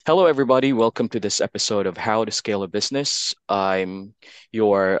Hello, everybody. Welcome to this episode of How to Scale a Business. I'm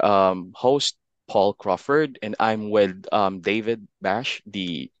your host, Paul Crawford, and I'm with David Bash,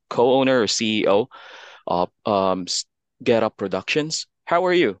 the co-owner or CEO of Get Up Productions. How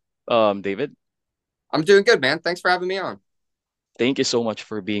are you, David? I'm doing good, man. Thanks for having me on. Thank you so much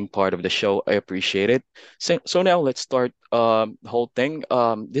for being part of the show. I appreciate it. So now let's start the whole thing.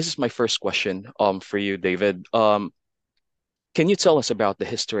 This is my first question for you, David. Can you tell us about the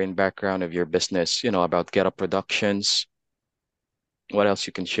history and background of your business, about Get Up Productions? What else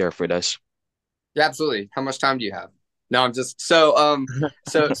you can share with us? Yeah, absolutely. How much time do you have? No, I'm just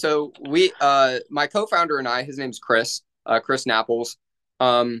so we my co-founder and I, his name's Chris, Chris Napples.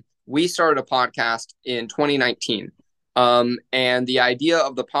 We started a podcast in 2019. And the idea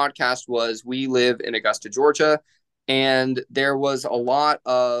of the podcast was we live in Augusta, Georgia, and there was a lot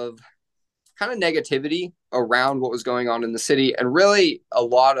of kind of negativity around what was going on in the city and really a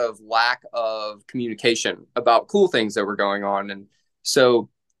lot of lack of communication about cool things that were going on. And so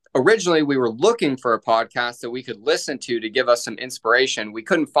originally we were looking for a podcast that we could listen to give us some inspiration. We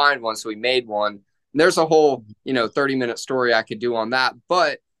couldn't find one, so we made one. And there's a whole, 30-minute story I could do on that.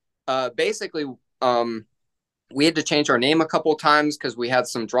 But basically, we had to change our name a couple of times because we had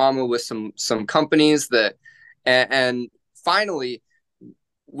some drama with some companies that, and finally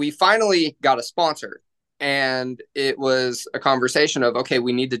we finally got a sponsor. And it was a conversation of, okay,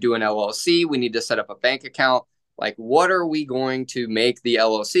 we need to do an LLC. We need to set up a bank account. Like, what are we going to make the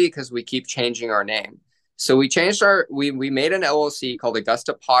LLC? Because we keep changing our name. So we made an LLC called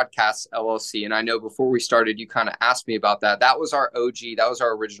Augusta Podcasts LLC. And I know before we started, you kind of asked me about that. That was our OG, that was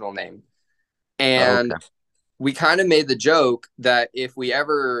our original name. Oh, And okay. we kind of made the joke that if we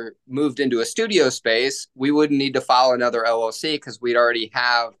ever moved into a studio space, we wouldn't need to file another LLC because we'd already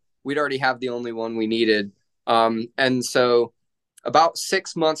have the only one we needed. And so about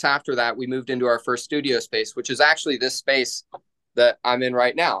 6 months after that, we moved into our first studio space, which is actually this space that I'm in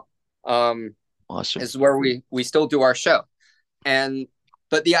right now. Awesome. This is where we still do our show. And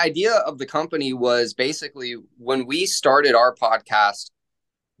but the idea of the company was basically when we started our podcast,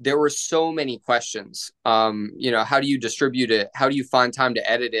 there were so many questions. How do you distribute it? How do you find time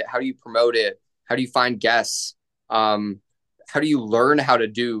to edit it? How do you promote it? How do you find guests? How do you learn how to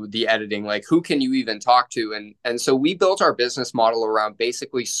do the editing? Like, who can you even talk to? And so we built our business model around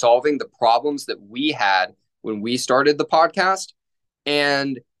basically solving the problems that we had when we started the podcast,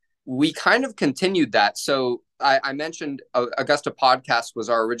 and we kind of continued that. So I mentioned Augusta Podcast was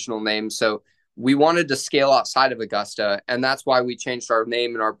our original name. So we wanted to scale outside of Augusta, and that's why we changed our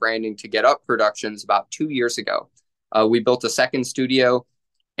name and our branding to Get Up Productions about 2 years ago. We built a second studio,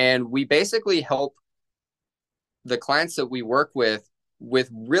 and we basically help the clients that we work with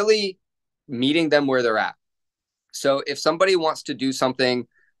really meeting them where they're at. So if somebody wants to do something,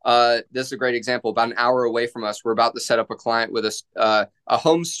 this is a great example. About an hour away from us, we're about to set up a client with a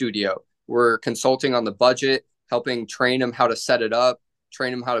home studio. We're consulting on the budget, helping train them how to set it up,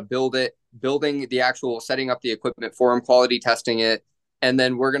 train them how to build it, building the actual setting up the equipment for him, quality testing it, and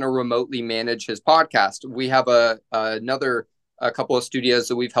then we're going to remotely manage his podcast. We have a couple of studios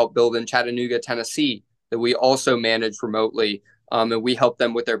that we've helped build in Chattanooga, Tennessee, that we also manage remotely, and we help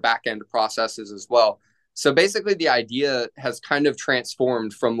them with their back end processes as well. So basically, the idea has kind of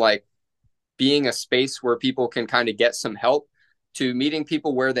transformed from like being a space where people can kind of get some help to meeting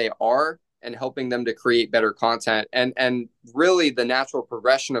people where they are and helping them to create better content. And really, the natural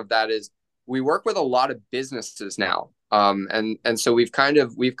progression of that is we work with a lot of businesses now, and so we've kind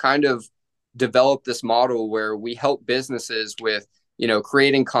of developed this model where we help businesses with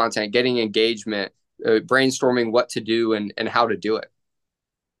creating content, getting engagement, brainstorming what to do and how to do it.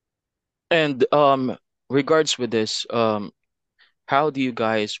 And regards with this, how do you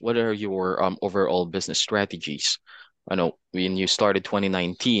guys, what are your overall business strategies? I know when you started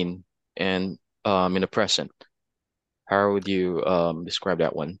 2019 and in the present, how would you describe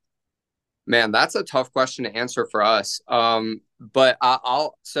that one? Man, that's a tough question to answer for us. But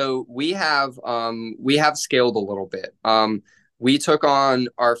I'll so we have scaled a little bit. We took on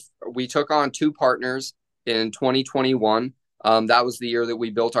our we took on two partners in 2021. That was the year that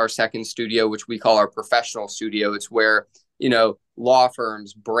we built our second studio, which we call our professional studio. It's where law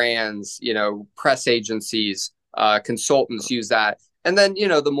firms, brands, press agencies, consultants use that, and then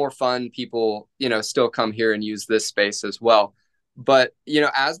the more fun people still come here and use this space as well. But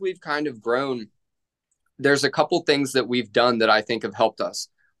as we've kind of grown, there's a couple things that we've done that I think have helped us.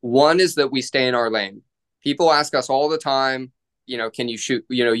 One is that we stay in our lane. People ask us all the time, can you shoot?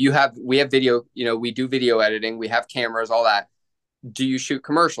 We have video, we do video editing, we have cameras, all that. Do you shoot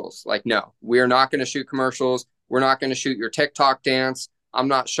commercials? Like, no, we are not going to shoot commercials. We're not going to shoot your TikTok dance. I'm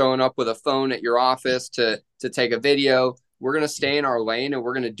not showing up with a phone at your office to take a video. We're going to stay in our lane and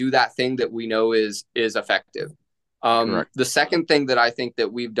we're going to do that thing that we know is effective. Correct. The second thing that I think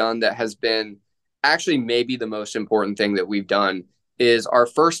that we've done that has been actually maybe the most important thing that we've done is our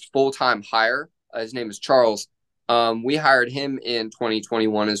first full-time hire. His name is Charles. We hired him in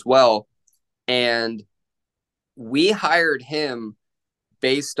 2021 as well. And we hired him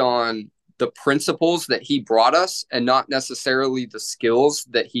based on the principles that he brought us and not necessarily the skills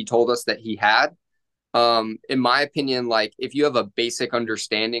that he told us that he had. In my opinion, like if you have a basic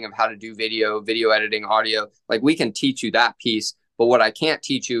understanding of how to do video editing, audio, like we can teach you that piece. But what I can't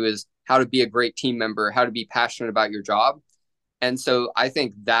teach you is how to be a great team member, how to be passionate about your job. And so I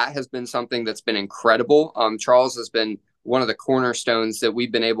think that has been something that's been incredible. Charles has been one of the cornerstones that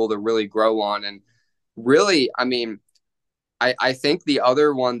we've been able to really grow on. And really, I mean, I think the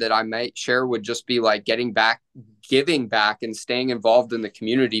other one that I might share would just be like getting back, giving back, and staying involved in the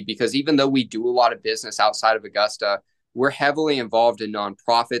community. Because even though we do a lot of business outside of Augusta, we're heavily involved in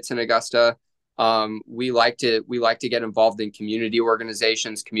nonprofits in Augusta. We like to get involved in community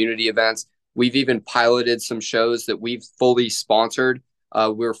organizations, community events. We've even piloted some shows that we've fully sponsored.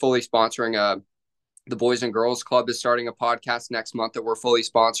 We're fully sponsoring the Boys and Girls Club is starting a podcast next month that we're fully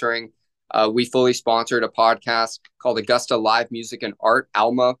sponsoring. We fully sponsored a podcast called Augusta Live Music and Art.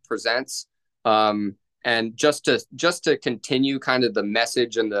 Alma presents, and just to continue kind of the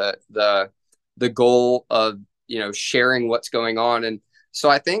message and the goal of sharing what's going on. And so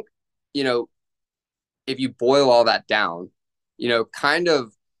I think if you boil all that down, kind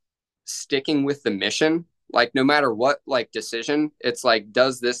of sticking with the mission, like no matter what like decision, it's like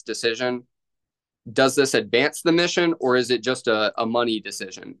does this advance the mission or is it just a money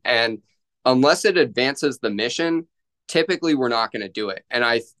decision? And unless it advances the mission, typically we're not going to do it. And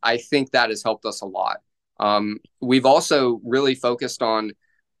I think that has helped us a lot. We've also really focused on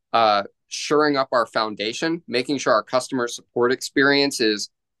shoring up our foundation, making sure our customer support experience is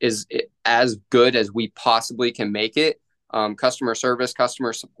as good as we possibly can make it. Customer service,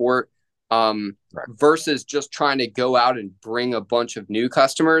 customer support, Right. versus just trying to go out and bring a bunch of new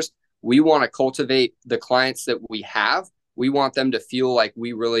customers. We want to cultivate the clients that we have. We want them to feel like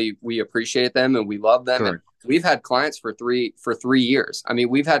we appreciate them and we love them. And Correct. we've had clients for 3 years. I mean,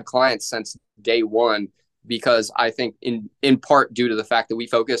 we've had clients since day one because I think in part due to the fact that we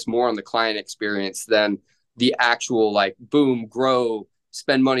focus more on the client experience than the actual like boom, grow,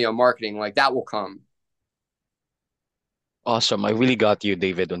 spend money on marketing. Like that will come. Awesome. I really got you,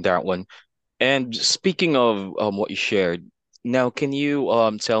 David, on that one. And speaking of what you shared, now can you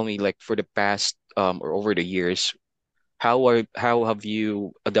tell me like for the past or over the years, how have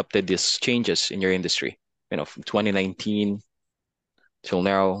you adapted these changes in your industry? From 2019 till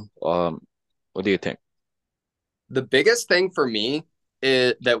now. What do you think? The biggest thing for me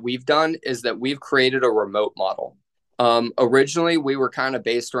that we've done is that we've created a remote model. Originally, we were kind of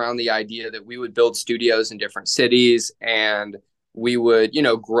based around the idea that we would build studios in different cities and we would,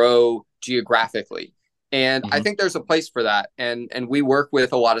 grow geographically. And I Hmm. think there's a place for that. And we work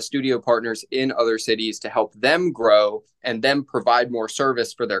with a lot of studio partners in other cities to help them grow and them provide more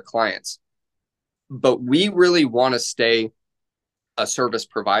service for their clients. But we really want to stay a service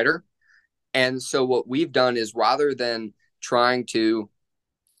provider. And so what we've done is rather than trying to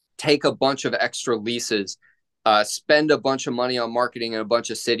take a bunch of extra leases, spend a bunch of money on marketing in a bunch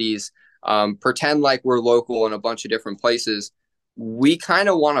of cities, pretend like we're local in a bunch of different places, we kind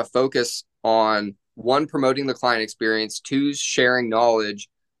of want to focus on one, promoting the client experience, two, sharing knowledge,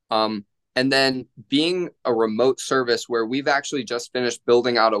 and then being a remote service where we've actually just finished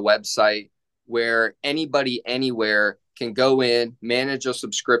building out a website where anybody anywhere can go in, manage a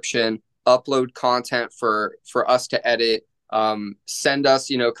subscription, upload content for us to edit, send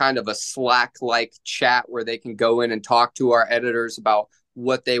us, kind of a Slack like chat where they can go in and talk to our editors about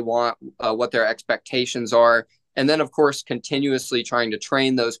what they want, what their expectations are. And then, of course, continuously trying to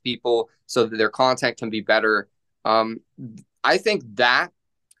train those people so that their content can be better. I think that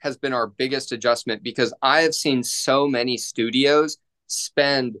has been our biggest adjustment because I have seen so many studios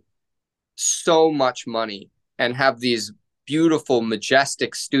spend so much money and have these beautiful,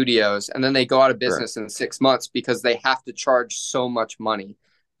 majestic studios, and then they go out of Correct. business in 6 months because they have to charge so much money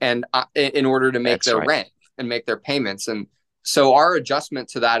and in order to make That's their right. rent and make their payments. And so our adjustment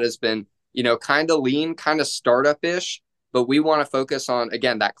to that has been, kind of lean, kind of startup-ish, but we want to focus on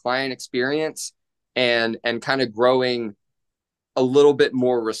again that client experience and kind of growing a little bit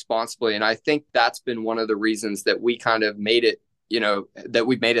more responsibly. And I think that's been one of the reasons that we kind of made it, that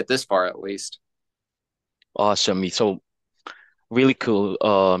we've made it this far at least. Awesome. So Really cool,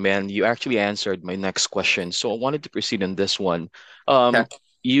 man. You actually answered my next question. So I wanted to proceed on this one. Okay. Um,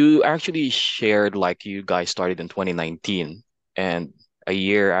 you actually shared like you guys started in 2019 and a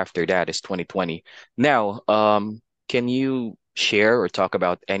year after that is 2020. Now, can you share or talk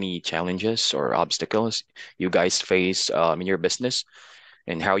about any challenges or obstacles you guys face in your business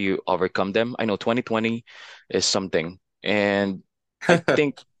and how you overcome them? I know 2020 is something, and I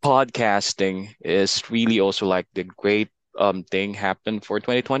think podcasting is really also like the great thing happened for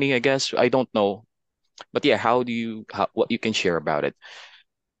 2020, I guess. I don't know. But yeah, what you can share about it?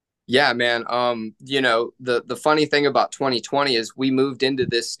 Yeah, man. The funny thing about 2020 is we moved into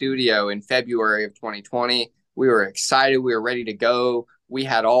this studio in February of 2020. We were excited, we were ready to go. We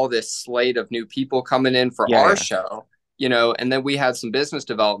had all this slate of new people coming in for Yeah, our yeah. show, and then we had some business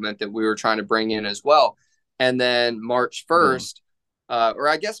development that we were trying to bring in as well. And then March Boom. 1st, or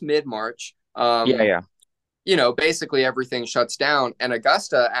I guess mid-March, Yeah, yeah. basically everything shuts down. And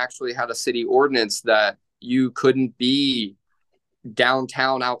Augusta actually had a city ordinance that you couldn't be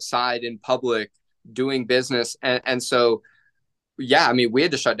downtown outside in public doing business. And so, yeah, I mean, we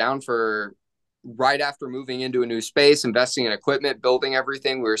had to shut down for right after moving into a new space, investing in equipment, building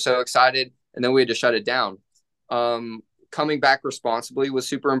everything. We were so excited. And then we had to shut it down. Coming back responsibly was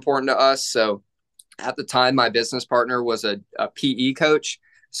super important to us. So at the time, my business partner was a PE coach.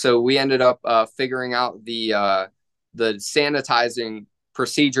 So we ended up figuring out the sanitizing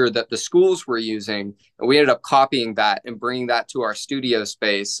procedure that the schools were using, and we ended up copying that and bringing that to our studio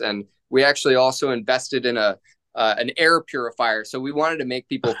space. And we actually also invested in a an air purifier, so we wanted to make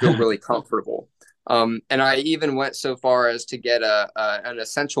people feel really comfortable. And I even went so far as to get an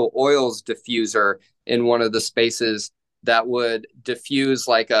essential oils diffuser in one of the spaces that would diffuse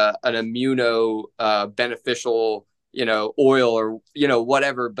like an immuno beneficial oil or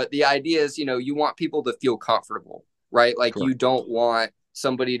whatever. But the idea is, you want people to feel comfortable, right? Like you Correct. don't want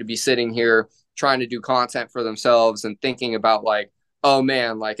somebody to be sitting here trying to do content for themselves and thinking about like, oh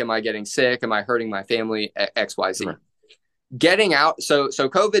man, like am I getting sick, am I hurting my family, XYZ. Correct. Getting out, so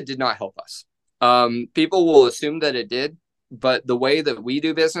COVID did not help us. People will assume that it did, but the way that we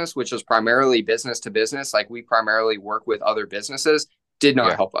do business, which is primarily business to business, like we primarily work with other businesses, did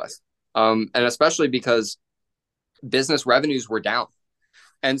not Yeah. help us. And especially because business revenues were down.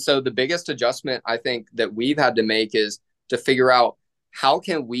 And so the biggest adjustment I think that we've had to make is to figure out how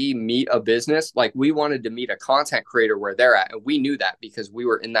can we meet a business. Like we wanted to meet a content creator where they're at, and we knew that because we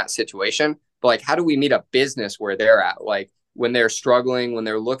were in that situation. But like, how do we meet a business where they're at? Like when they're struggling, when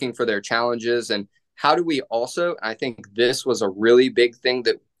they're looking for their challenges, and how do we also, I think this was a really big thing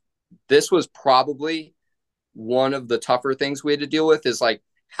that this was probably one of the tougher things we had to deal with is like,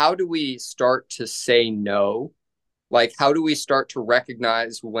 how do we start to say no? Like, how do we start to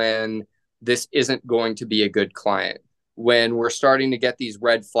recognize when this isn't going to be a good client? When we're starting to get these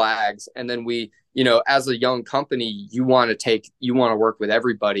red flags, and then as a young company, you want to work with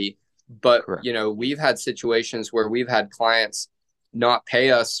everybody. But, Correct. we've had situations where we've had clients not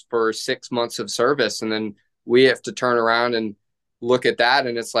pay us for 6 months of service. And then we have to turn around and look at that.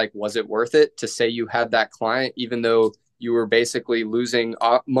 And it's like, was it worth it to say you had that client, even though you were basically losing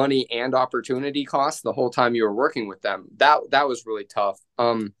money and opportunity costs the whole time you were working with them? That was really tough.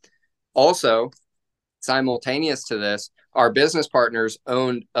 Also, simultaneous to this, our business partners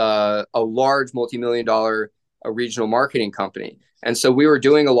owned a large multi-million dollar regional marketing company, and so we were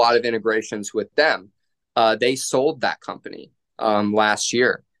doing a lot of integrations with them. They sold that company last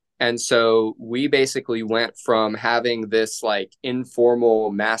year. And so we basically went from having this like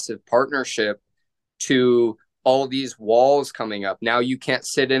informal massive partnership to all these walls coming up. Now you can't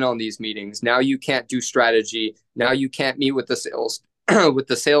sit in on these meetings. Now you can't do strategy. Now you can't meet with the sales with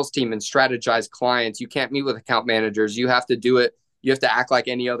the sales team and strategize clients. You can't meet with account managers. You have to do it. You have to act like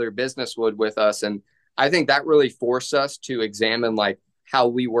any other business would with us. And I think that really forced us to examine like how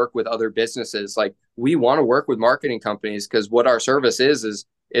we work with other businesses. Like we want to work with marketing companies because what our service is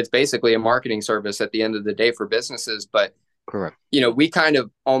it's basically a marketing service at the end of the day for businesses. But Correct. we kind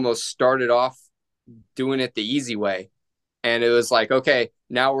of almost started off doing it the easy way. And it was like, okay,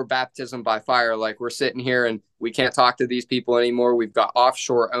 now we're baptism by fire. Like we're sitting here and we can't talk to these people anymore. We've got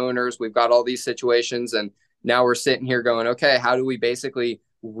offshore owners. We've got all these situations. And now we're sitting here going, okay, how do we basically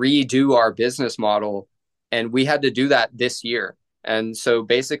redo our business model? And we had to do that this year. And so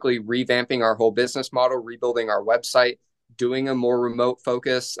basically revamping our whole business model, rebuilding our website, doing a more remote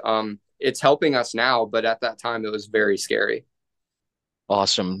focus. It's helping us now, but at that time it was very scary.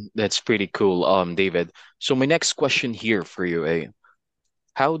 Awesome. That's pretty cool, David. So my next question here for you,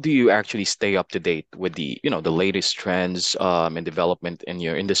 how do you actually stay up to date with the latest trends and development in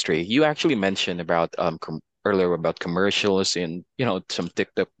your industry? You actually mentioned about earlier about commercials and, some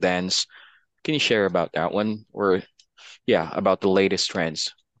TikTok dance. Can you share about that one? Or yeah, about the latest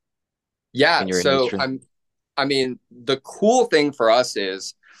trends Yeah. in your So industry? I mean, the cool thing for us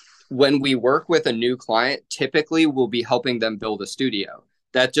is when we work with a new client, typically we'll be helping them build a studio.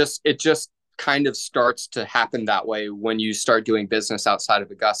 It just kind of starts to happen that way when you start doing business outside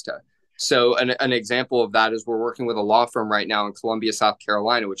of Augusta. So an example of that is we're working with a law firm right now in Columbia, South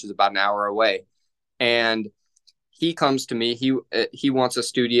Carolina, which is about an hour away. And he comes to me. He wants a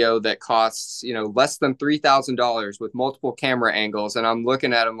studio that costs less than $3,000 with multiple camera angles, and I'm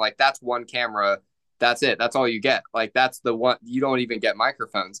looking at him like that's one camera. That's it. That's all you get. Like that's the one. You don't even get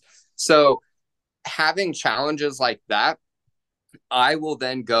microphones. So having challenges like that, I will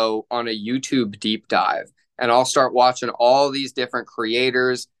then go on a YouTube deep dive and I'll start watching all these different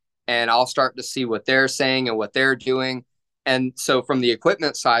creators and I'll start to see what they're saying and what they're doing. And so from the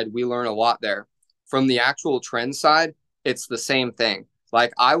equipment side, we learn a lot there. From the actual trend side, it's the same thing.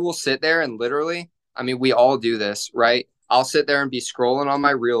 Like I will sit there and literally, I mean, we all do this, right? I'll sit there and be scrolling on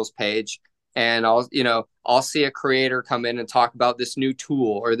my Reels page and I'll see a creator come in and talk about this new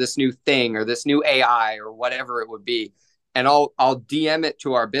tool or this new thing or this new AI or whatever it would be, and I'll DM it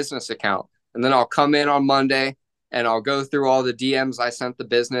to our business account. And then I'll come in on Monday and I'll go through all the DMs I sent the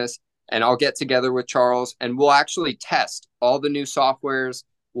business and I'll get together with Charles and we'll actually test all the new softwares.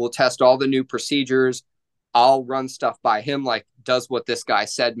 We'll test all the new procedures. I'll run stuff by him like, does what this guy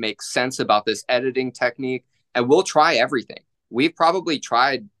said make sense about this editing technique? And we'll try everything. We've probably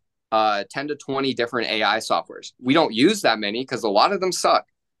tried 10 to 20 different AI softwares. We don't use that many because a lot of them suck.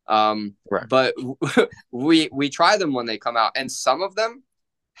 Right. But we try them when they come out, and some of them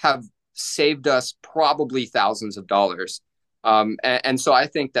have saved us probably thousands of dollars. And so I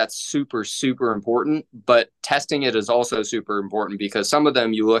think that's super, super important. But testing it is also super important because some of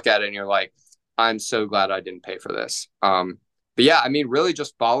them you look at it and you're like, I'm so glad I didn't pay for this. But yeah, I mean, really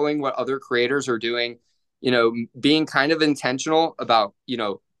just following what other creators are doing, being kind of intentional about,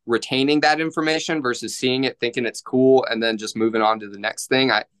 retaining that information versus seeing it, thinking it's cool, and then just moving on to the next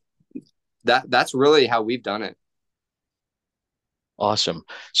thing. That's really how we've done it. Awesome.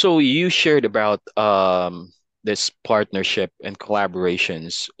 So you shared about this partnership and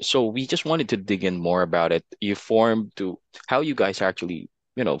collaborations. So we just wanted to dig in more about it. You formed to how you guys actually,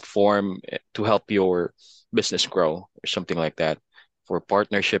 form to help your business grow or something like that for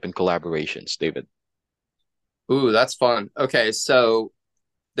partnership and collaborations, David. Ooh, that's fun. Okay, so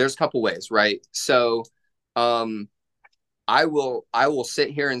there's a couple ways, right? So um I will sit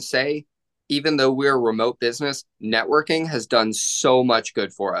here and say, even though we're a remote business, networking has done so much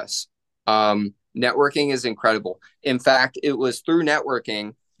good for us. Networking is incredible. In fact, it was through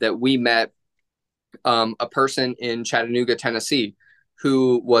networking that we met a person in Chattanooga, Tennessee,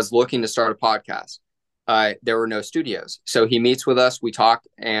 who was looking to start a podcast. There were no studios. So he meets with us, we talk,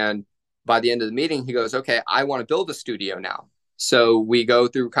 and by the end of the meeting, he goes, okay, I want to build a studio now. So we go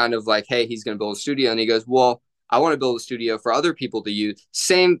through kind of like, hey, he's going to build a studio. And he goes, well, I want to build a studio for other people to use.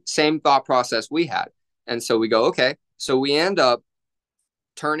 Same thought process we had. And so we go, okay. So we end up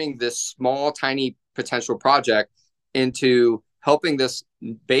turning this small, tiny potential project into helping this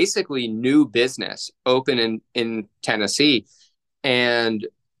basically new business open in Tennessee. And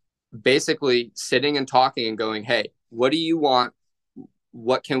basically sitting and talking and going, hey, what do you want?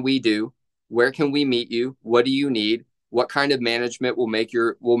 What can we do? Where can we meet you? What do you need? What kind of management will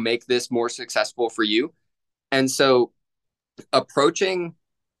make this more successful for you? And so approaching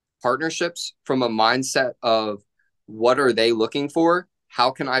partnerships from a mindset of what are they looking for?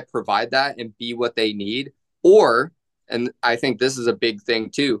 How can I provide that and be what they need? Or, and I think this is a big thing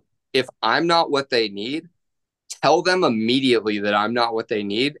too, if I'm not what they need, tell them immediately that I'm not what they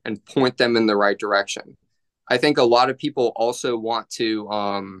need and point them in the right direction. I think a lot of people also want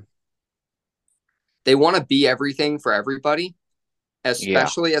to they want to be everything for everybody, Yeah.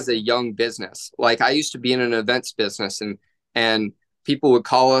 especially as a young business. Like I used to be in an events business, and people would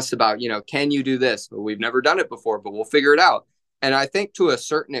call us about, can you do this? But we've never done it before, but we'll figure it out. And I think to a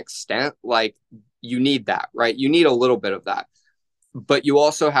certain extent, like you need that, right? You need a little bit of that. But you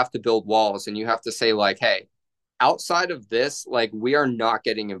also have to build walls and you have to say like, hey, outside of this, like we are not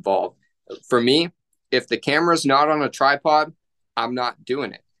getting involved. For me, if the camera's not on a tripod, I'm not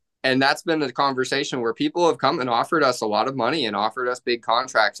doing it. And that's been a conversation where people have come and offered us a lot of money and offered us big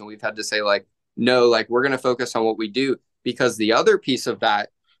contracts. And we've had to say, like, no, like we're going to focus on what we do. Because the other piece of that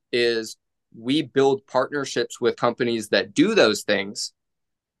is we build partnerships with companies that do those things.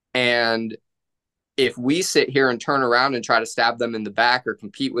 And if we sit here and turn around and try to stab them in the back or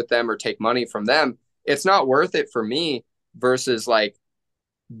compete with them or take money from them, it's not worth it for me versus like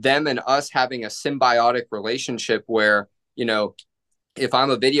them and us having a symbiotic relationship where, if I'm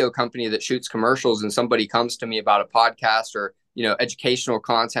a video company that shoots commercials and somebody comes to me about a podcast or, educational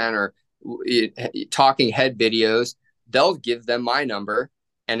content or talking head videos, they'll give them my number.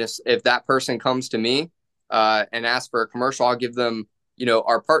 And if that person comes to me and asks for a commercial, I'll give them,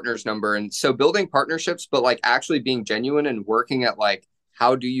 our partner's number. And so building partnerships, but like actually being genuine and working at like,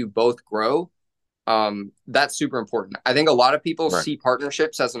 how do you both grow? That's super important. I think a lot of people Right. see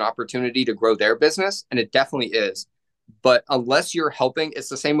partnerships as an opportunity to grow their business, and it definitely is. But unless you're helping, it's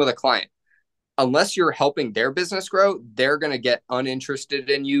the same with a client. Unless you're helping their business grow, they're going to get uninterested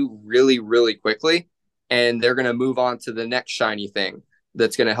in you really, really quickly. And they're going to move on to the next shiny thing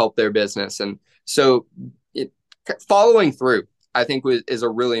that's going to help their business. And so following through, I think, is a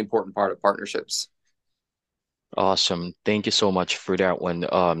really important part of partnerships. Awesome. Thank you so much for that one,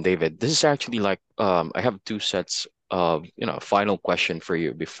 David. This is actually like I have two sets of, final question for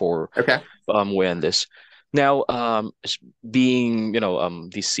you before Okay. we end this. Now, being, the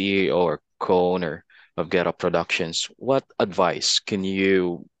CEO or co-owner of Get Up Productions, what advice can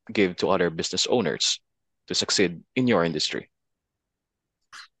you give to other business owners to succeed in your industry?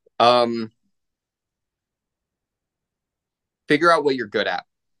 Um, Figure out what you're good at.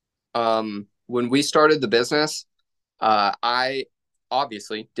 When we started the business, I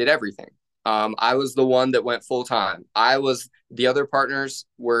obviously did everything. I was the one that went full time. The other partners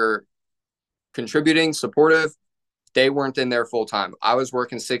were contributing, supportive. They weren't in there full time. I was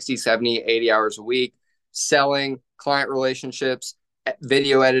working 60, 70, 80 hours a week, selling, client relationships,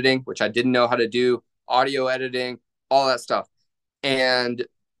 video editing, which I didn't know how to do, audio editing, all that stuff. And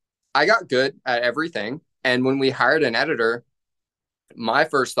I got good at everything. And when we hired an editor, my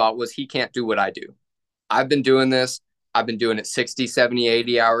first thought was he can't do what I do. I've been doing this. I've been doing it 60, 70,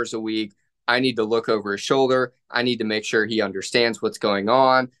 80 hours a week. I need to look over his shoulder. I need to make sure he understands what's going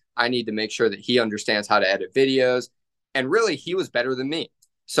on. I need to make sure that he understands how to edit videos. And really, he was better than me.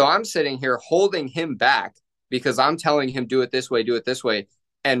 So I'm sitting here holding him back because I'm telling him, do it this way, do it this way.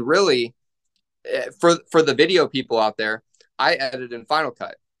 And really, for the video people out there, I edit in Final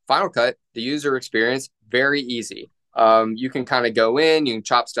Cut. Final Cut, the user experience, very easy. You can kind of go in, you can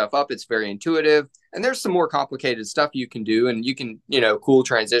chop stuff up. It's very intuitive. And there's some more complicated stuff you can do, and you can, cool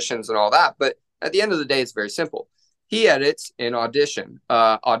transitions and all that. But at the end of the day, it's very simple. He edits in Audition,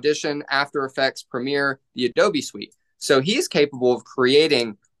 After Effects, Premiere, the Adobe Suite. So he's capable of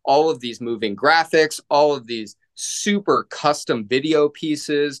creating all of these moving graphics, all of these super custom video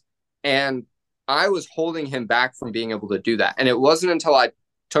pieces. And I was holding him back from being able to do that. And it wasn't until I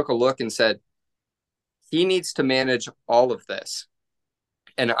took a look and said, he needs to manage all of this.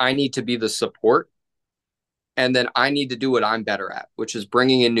 And I need to be the support. And then I need to do what I'm better at, which is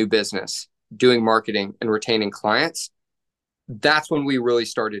bringing in new business, doing marketing, and retaining clients. That's when we really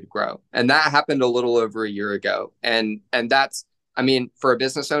started to grow. And that happened a little over a year ago. And that's, I mean, for a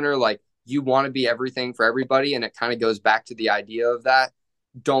business owner, like, you want to be everything for everybody. And it kind of goes back to the idea of that.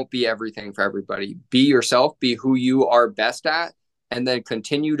 Don't be everything for everybody. Be yourself, be who you are best at, and then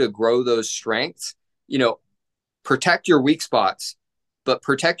continue to grow those strengths. Protect your weak spots, but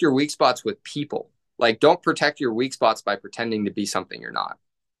protect your weak spots with people. Like, don't protect your weak spots by pretending to be something you're not.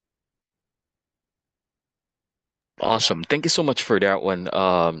 Awesome. Thank you so much for that one,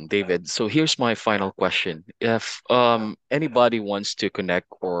 David. So here's my final question. If anybody wants to connect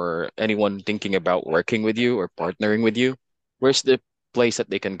or anyone thinking about working with you or partnering with you, where's the place that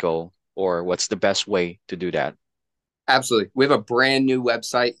they can go, or what's the best way to do that? Absolutely. We have a brand new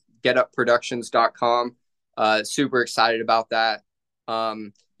website, getupproductions.com. Super excited about that.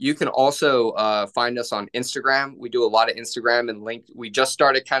 You can also find us on Instagram. We do a lot of Instagram and link. We just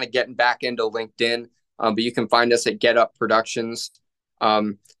started kind of getting back into LinkedIn, but you can find us at Get Up Productions.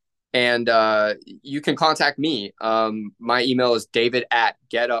 And you can contact me. My email is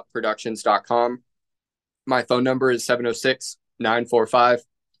david@getupproductions.com. My phone number is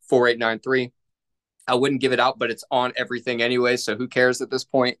 706-945-4893. I wouldn't give it out, but it's on everything anyway, so who cares at this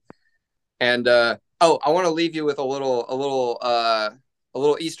point? And I want to leave you with a little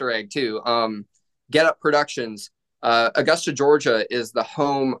Easter egg too. Get Up Productions. Augusta, Georgia, is the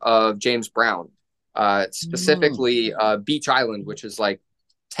home of James Brown. Mm. Specifically, Beach Island, which is like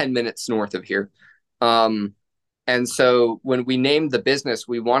 10 minutes north of here. And so when we named the business,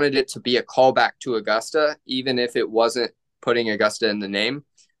 we wanted it to be a callback to Augusta, even if it wasn't putting Augusta in the name.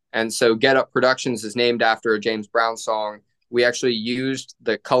 And so Get Up Productions is named after a James Brown song. We actually used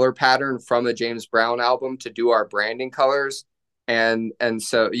the color pattern from a James Brown album to do our branding colors. And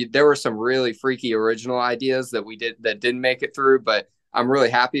so there were some really freaky original ideas that we did that didn't make it through, but I'm really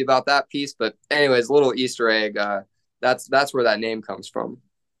happy about that piece. But anyways, a little Easter egg. That's where that name comes from.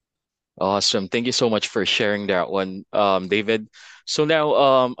 Awesome. Thank you so much for sharing that one, David. So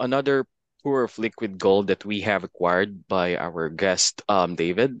now, another pour of liquid gold that we have acquired by our guest,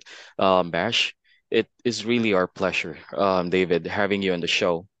 David, Bash. It is really our pleasure, David, having you on the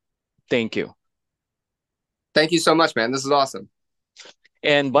show. Thank you. Thank you so much, man. This is awesome.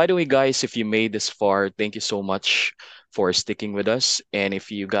 And by the way, guys, if you made this far, thank you so much for sticking with us. And if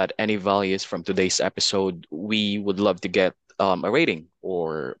you got any values from today's episode, we would love to get a rating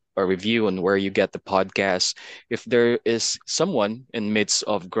or a review on where you get the podcast. If there is someone in midst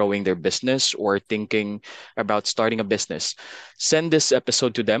of growing their business or thinking about starting a business, send this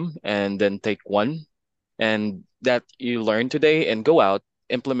episode to them and then take one and that you learned today and go out,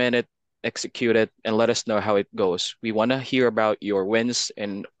 implement it, execute it, and let us know how it goes. We want to hear about your wins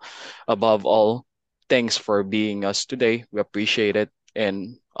and above all, thanks for being us today. We appreciate it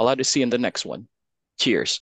and I'll have to see you in the next one. Cheers.